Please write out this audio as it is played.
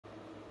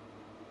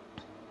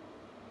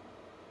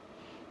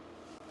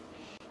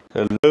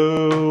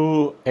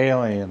Hello,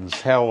 aliens.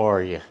 How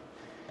are you?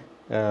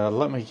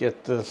 Let me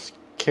get this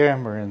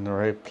camera in the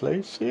right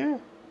place here,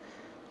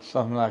 so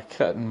I'm not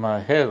cutting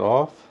my head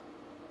off.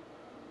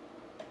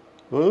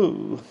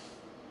 Ooh.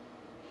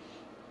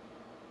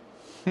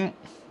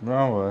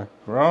 Wrong way.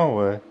 Wrong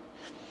way.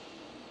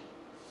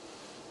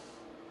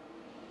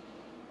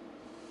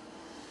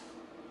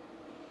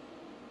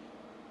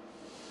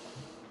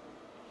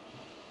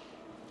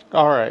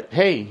 All right.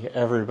 Hey,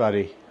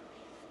 everybody.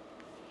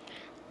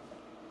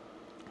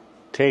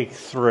 Take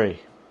 3.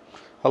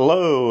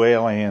 Hello,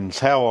 aliens.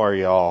 How are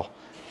y'all?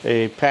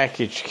 A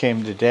package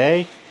came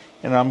today,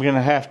 and I'm going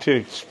to have to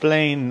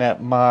explain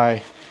that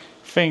my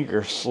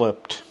finger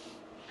slipped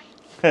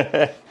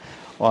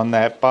on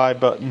that buy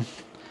button.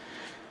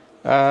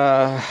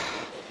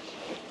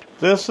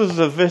 This is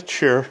a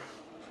Viture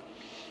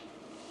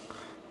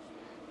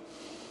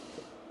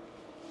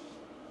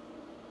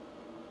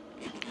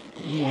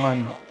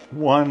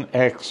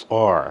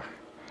XR.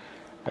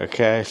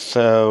 Okay,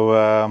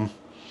 so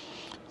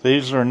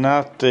these are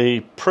not the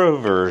Pro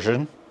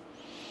version.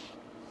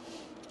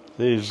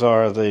 These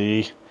are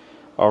the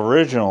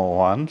original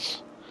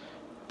ones,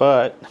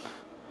 but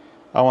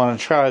I want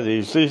to try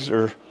these. These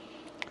are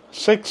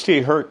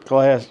 60 hertz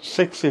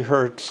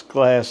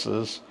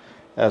glasses,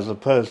 as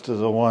opposed to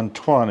the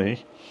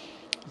 120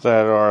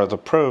 that are the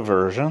Pro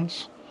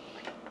versions,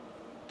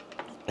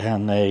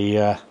 and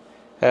they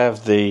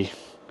have the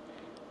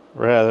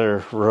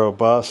rather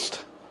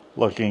robust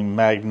looking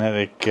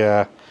magnetic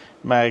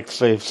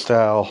MagSafe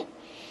style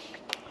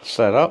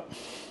setup.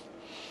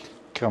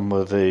 Come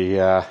with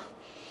a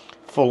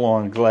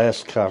full-on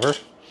glass cover.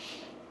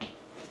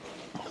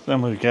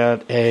 Then we've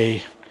got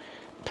a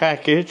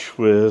package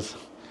with,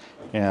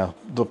 the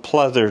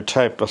pleather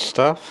type of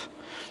stuff,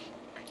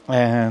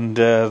 and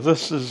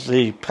this is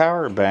the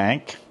power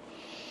bank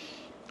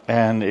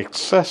and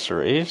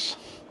accessories,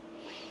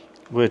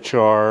 which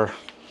are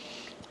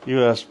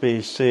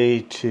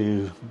USB-C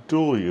to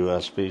dual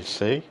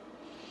USB-C,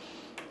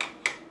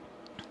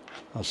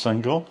 a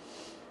single.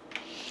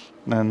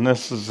 And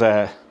this is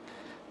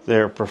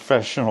their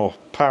professional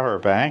power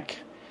bank,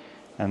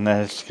 and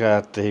that's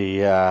got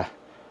the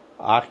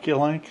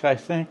Oculink, I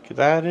think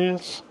that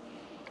is,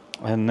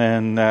 and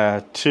then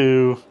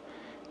 2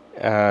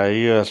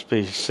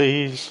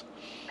 USB-Cs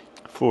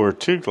for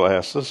 2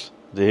 glasses,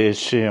 the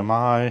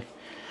HDMI,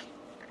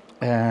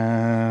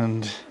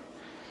 and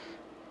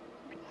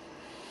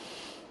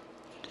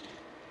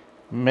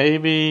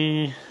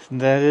maybe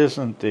that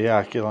isn't the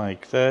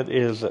Oculink. That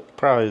is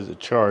probably the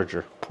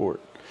charger port.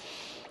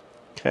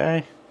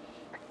 Okay.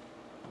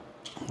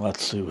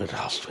 Let's see what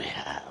else we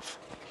have.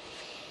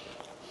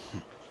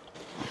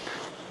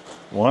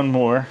 One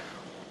more.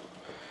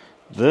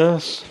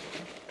 This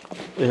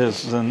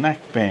is the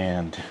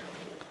neckband.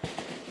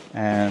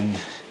 And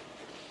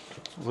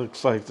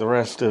looks like the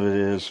rest of it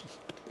is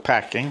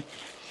packing.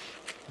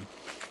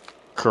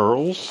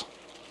 Curls.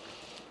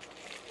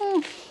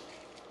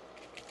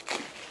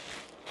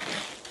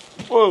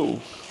 Whoa.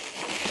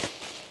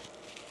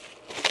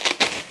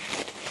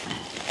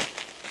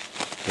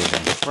 Put it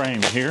in the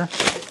frame here.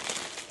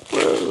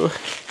 Whoa.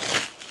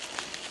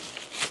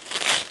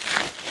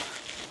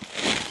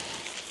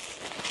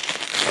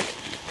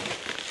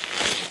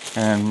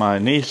 And my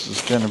niece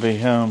is going to be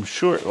home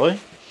shortly,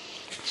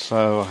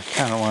 so I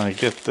kind of want to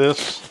get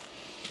this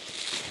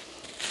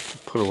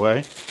put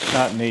away.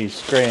 Not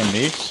niece,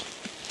 grandniece.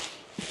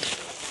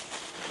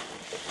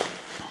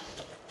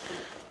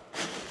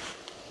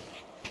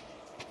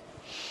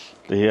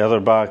 The other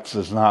box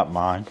is not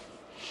mine.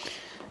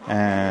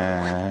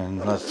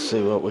 And let's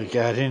see what we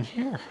got in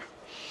here.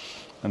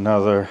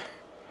 Another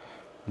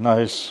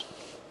nice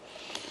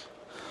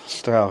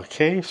style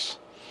case.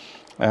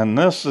 And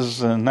this is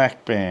the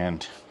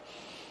neckband,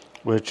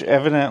 which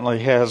evidently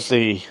has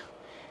the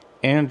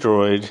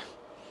Android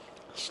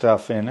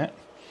stuff in it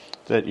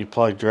that you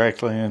plug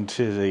directly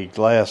into the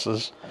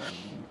glasses.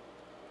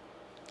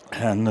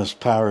 And this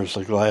powers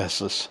the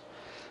glasses.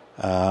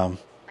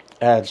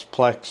 Adds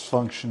Plex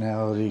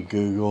functionality,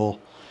 Google,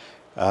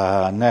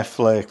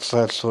 Netflix,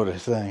 that sort of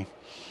thing,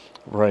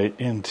 right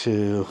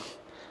into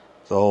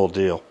the whole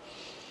deal.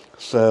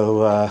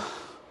 So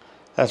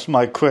that's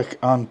my quick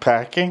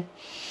unpacking.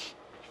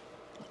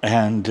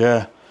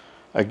 And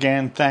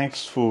again,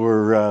 thanks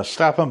for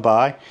stopping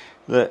by.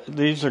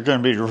 These are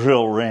going to be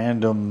real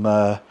random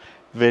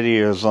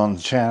videos on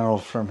the channel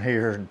from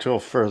here until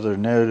further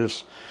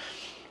notice.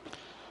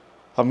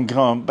 I'm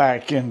going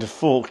back into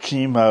full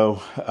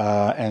chemo,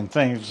 and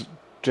things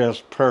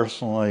just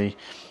personally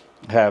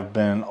have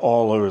been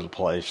all over the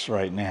place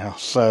right now.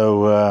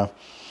 So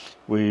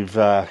we've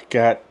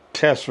got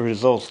test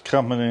results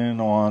coming in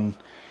on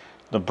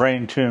the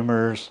brain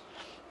tumors,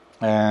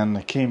 and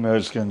the chemo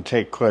is going to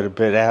take quite a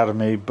bit out of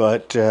me,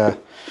 but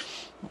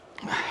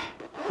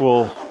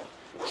we'll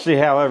see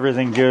how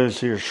everything goes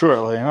here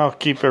shortly, and I'll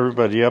keep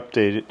everybody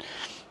updated.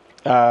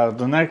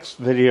 The next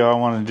video I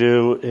want to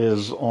do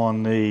is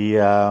on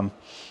the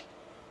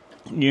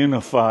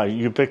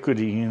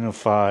Ubiquiti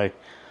Unify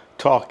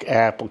Talk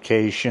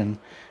application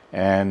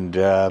and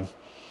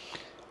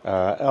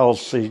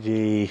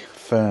LCD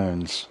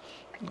phones,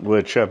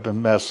 which I've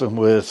been messing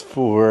with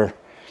for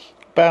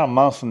about a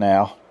month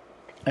now,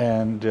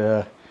 and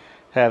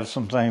have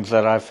some things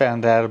that I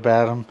found out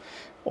about them,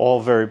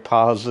 all very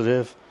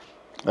positive.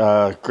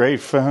 Great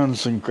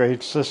phones and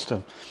great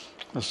system.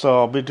 So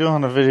I'll be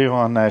doing a video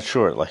on that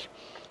shortly.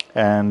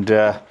 And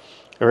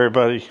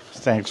everybody,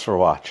 thanks for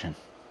watching.